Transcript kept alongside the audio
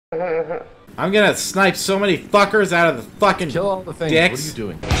I'm gonna snipe so many fuckers out of the fucking Kill all the things. dicks. What are you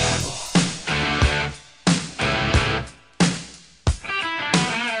doing?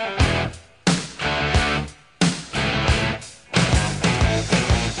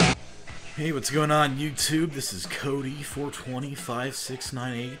 Hey, what's going on YouTube? This is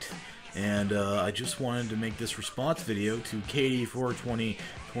Cody4205698, and I just wanted to make this response video to KD4202112.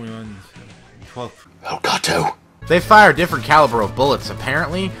 Elgato. They fire different caliber of bullets,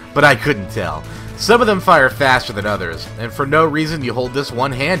 apparently, but I couldn't tell. Some of them fire faster than others, and for no reason you hold this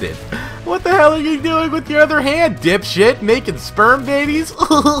one-handed. What the hell are you doing with your other hand, dipshit? Making sperm babies?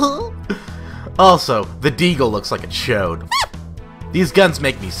 Also, the deagle looks like a chode. These guns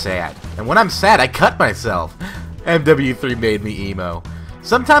make me sad, and when I'm sad, I cut myself. MW3 made me emo.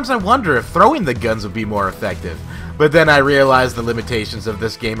 Sometimes I wonder if throwing the guns would be more effective, but then I realize the limitations of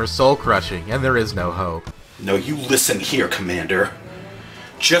this game are soul-crushing, and there is no hope. No, you listen here, Commander.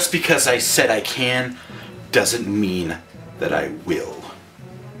 Just because I said I can, doesn't mean that I will.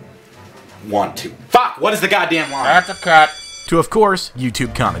 Want to. Fuck! What is the goddamn line? That's a cut. To, of course,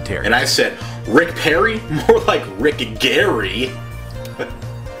 YouTube commentary. And I said, Rick Perry? More like Rick Gary.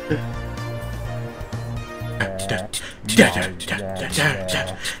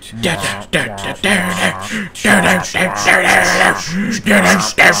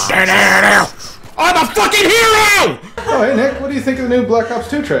 I'm a fucking hero! Oh, hey Nick, what do you think of the new Black Ops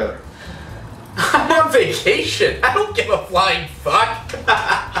 2 trailer? I'm on vacation. I don't give a flying fuck.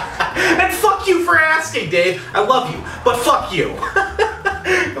 And fuck you for asking, Dave. I love you, but fuck you.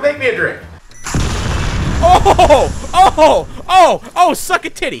 Make me a drink. Oh, suck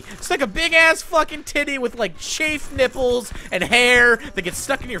a titty. Suck a big ass fucking titty with like chafed nipples and hair that gets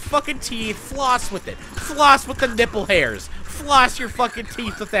stuck in your fucking teeth. Floss with it. Floss with the nipple hairs. Floss your fucking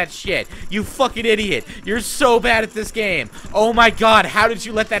teeth with that shit. You fucking idiot. You're so bad at this game. Oh my god, how did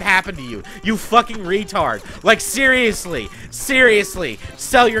you let that happen to you? You fucking retard. Like, seriously. Seriously.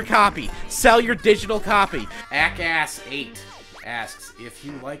 Sell your copy. Sell your digital copy. Ackass8 asks, if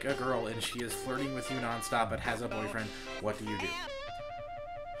you like a girl and she is flirting with you nonstop but has a boyfriend, what do? You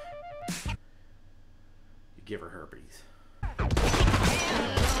give her herpes.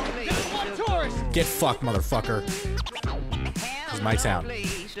 Get fucked, motherfucker. This is my sound.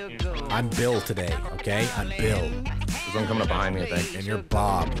 I'm Bill today, okay? I'm Bill. There's one coming up behind me, I think. And you're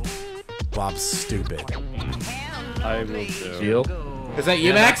Bob. Bob's stupid. I will do. Deal? Is that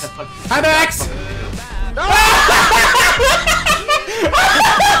you, Max? Hi, Max!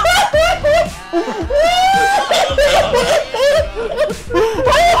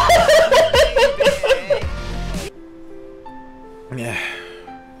 Yeah.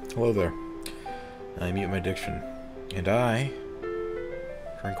 Hello there. I'm EatMyDiction, and I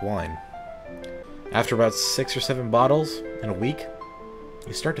drink wine. After about 6 or 7 bottles in a week,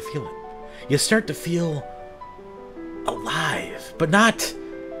 you start to feel it. You start to feel alive, but not,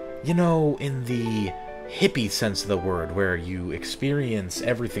 you know, in the hippie sense of the word, where you experience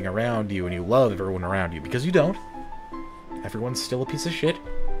everything around you and you love everyone around you, because you don't. Everyone's still a piece of shit.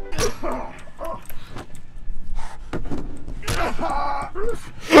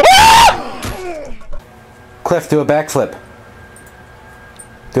 Cliff, do a backflip.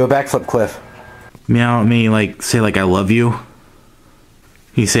 Do a backflip, Cliff. Meow at me, like, say, like, I love you.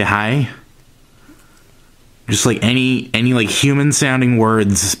 You say hi. Just, like, any like, human-sounding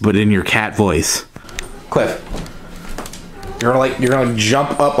words, but in your cat voice. Cliff. You're gonna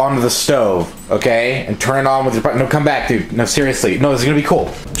jump up onto the stove, okay? And turn it on with your butt. No, come back, dude. No, seriously. No, this is gonna be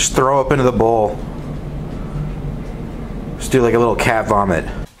cool. Just throw up into the bowl. Just do, like, a little cat vomit.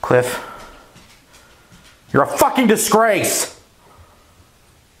 Cliff. You're a fucking disgrace!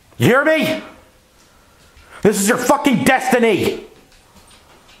 You hear me? This is your fucking destiny!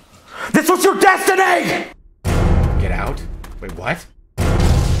 This was your destiny! Get out? Wait, what?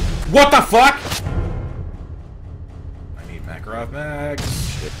 What the fuck? I need Makarov Max.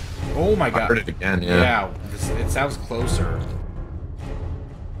 Shit. Oh my god. I heard it again, yeah. Yeah, it sounds closer.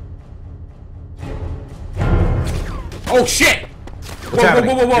 Oh shit! What's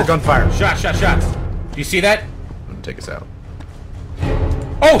happening? Your gunfire. Shots. Do you see that? I'm gonna take us out.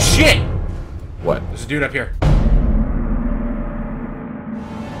 Oh shit! What? There's a dude up here.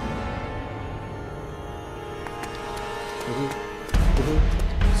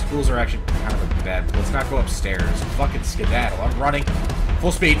 Schools are actually kind of a bad. Let's not go upstairs. Fucking skedaddle. I'm running.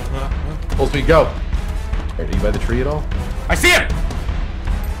 Full speed. Full speed, go! Are you by the tree at all? I see him!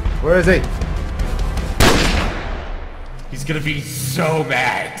 Where is he? He's gonna be so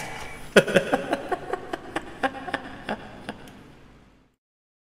mad.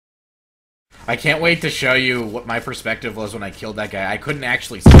 I can't wait to show you what my perspective was when I killed that guy. I couldn't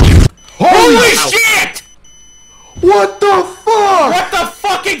actually see him. Holy shit! What the fuck? What the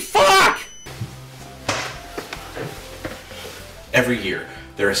fucking fuck? Every year,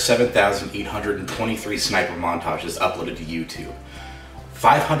 there are 7,823 sniper montages uploaded to YouTube.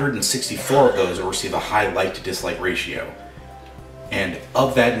 564 of those will receive a high like to dislike ratio. And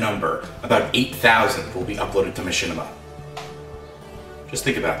of that number, about 8,000 will be uploaded to Machinima. Just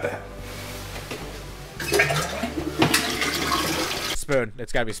think about that. Spoon.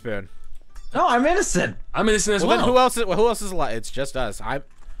 It's gotta be Spoon. No, I'm innocent. I'm innocent as Well, well. then who else is alive? It's just us. I'm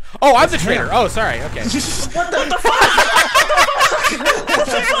the traitor. Oh, sorry. Okay. What the fuck?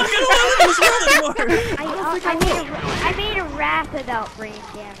 I made a rap about brain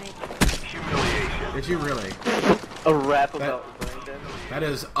damage. Did you really? A rap about brain damage? That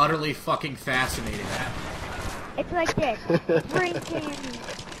is utterly fucking fascinating. It's like this. Brain damage.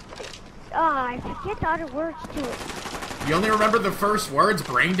 Oh, I forget the other words to it. You only remember the first words?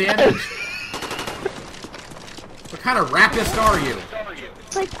 Brain damage? What kind of rapist are you?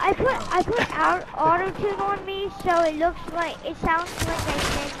 Like I put auto-tune on me, so it sounds like I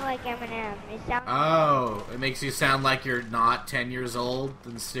sing like Eminem. It sounds. Oh, it makes you sound like you're not 10 years old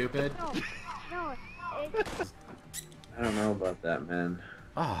and stupid. No. I don't know about that, man.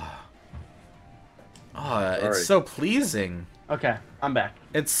 It's so pleasing. Okay, I'm back.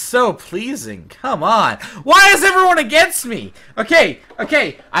 It's so pleasing. Come on. Why is everyone against me? Okay.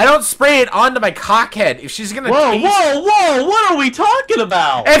 I don't spray it onto my cockhead. If she's gonna taste... Whoa! What are we talking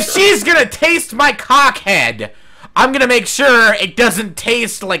about? If she's gonna taste my cockhead, I'm gonna make sure it doesn't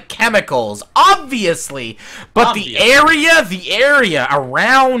taste like chemicals. Obviously. But the area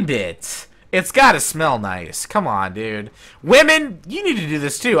around it... It's gotta smell nice. Come on, dude. Women, you need to do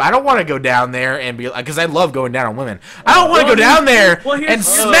this too. I don't want to go down there and be like, because I love going down on women. I don't want to go down there and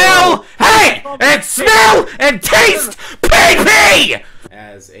smell, and smell and taste pee-pee!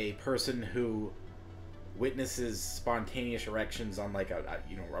 As a person who witnesses spontaneous erections on like a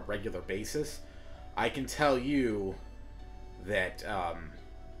regular basis, I can tell you that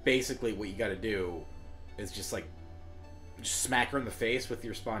basically what you gotta do is just smack her in the face with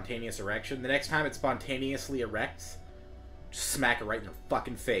your spontaneous erection. The next time it spontaneously erects, just smack her right in her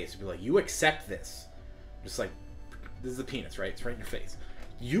fucking face. Be like, you accept this. Just like, this is the penis, right? It's right in your face.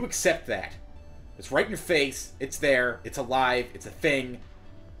 You accept that. It's right in your face. It's there. It's alive. It's a thing.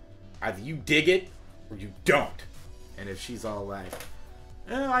 Either you dig it, or you don't. And if she's all like,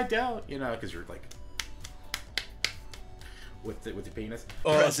 oh, I don't, because you're like, with your penis.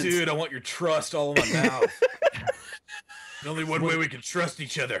 Oh, dude, I want your trust all in my mouth. There's only one way we can trust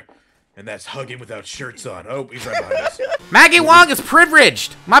each other, and that's hugging without shirts on. Oh, he's right behind us. Maggie Wong is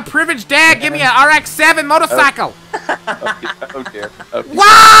privileged. My privileged dad gave me an RX-7 motorcycle. Oh dear. Okay.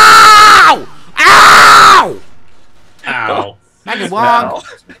 Wow! Ow! Ow. Maggie Wong.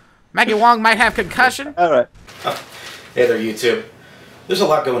 Maggie Wong might have concussion. Alright. Hey there, YouTube. There's a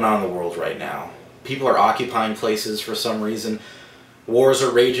lot going on in the world right now. People are occupying places for some reason. Wars are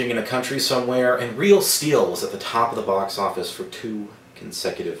raging in a country somewhere, and Real Steel was at the top of the box office for 2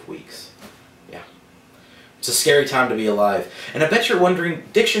 consecutive weeks. Yeah. It's a scary time to be alive. And I bet you're wondering,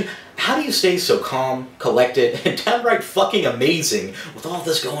 Diction, how do you stay so calm, collected, and downright fucking amazing with all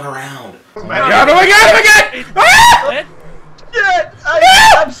this going around? Oh my god! Oh my god! Oh my god! Ah! Shit!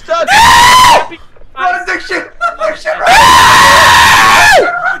 I'm stuck! Run, Diction! Diction, run!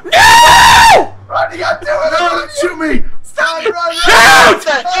 No! Run, you gotta do it! No, shoot me! Stop, run! Shoot!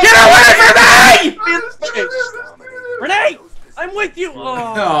 Get away from me! Renee! I'm with you!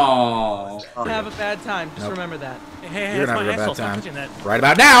 Oh. Oh. Have a bad time. Just remember that. Hey, You're that's gonna my have a asshole. bad Stop touching time. that. Right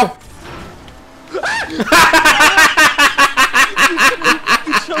about now!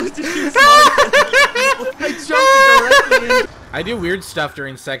 I do weird stuff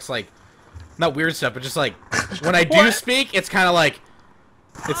during sex, like, not weird stuff, but just like, when I do speak, it's kind of like,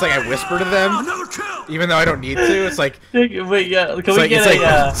 it's like I whisper to them, even though I don't need to. It's like, Wait, yeah. Can we get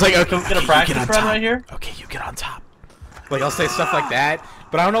a practice run right here? Okay, you get on top. Like, I'll say stuff like that,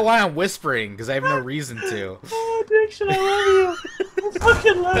 but I don't know why I'm whispering, because I have no reason to. Oh, Diction, I love you. I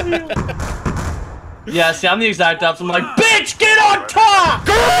fucking love you. Yeah, see, I'm the exact opposite. I'm like, bitch, get on top!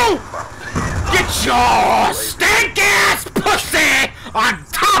 Go! Get your stank ass pussy on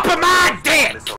top of my dick!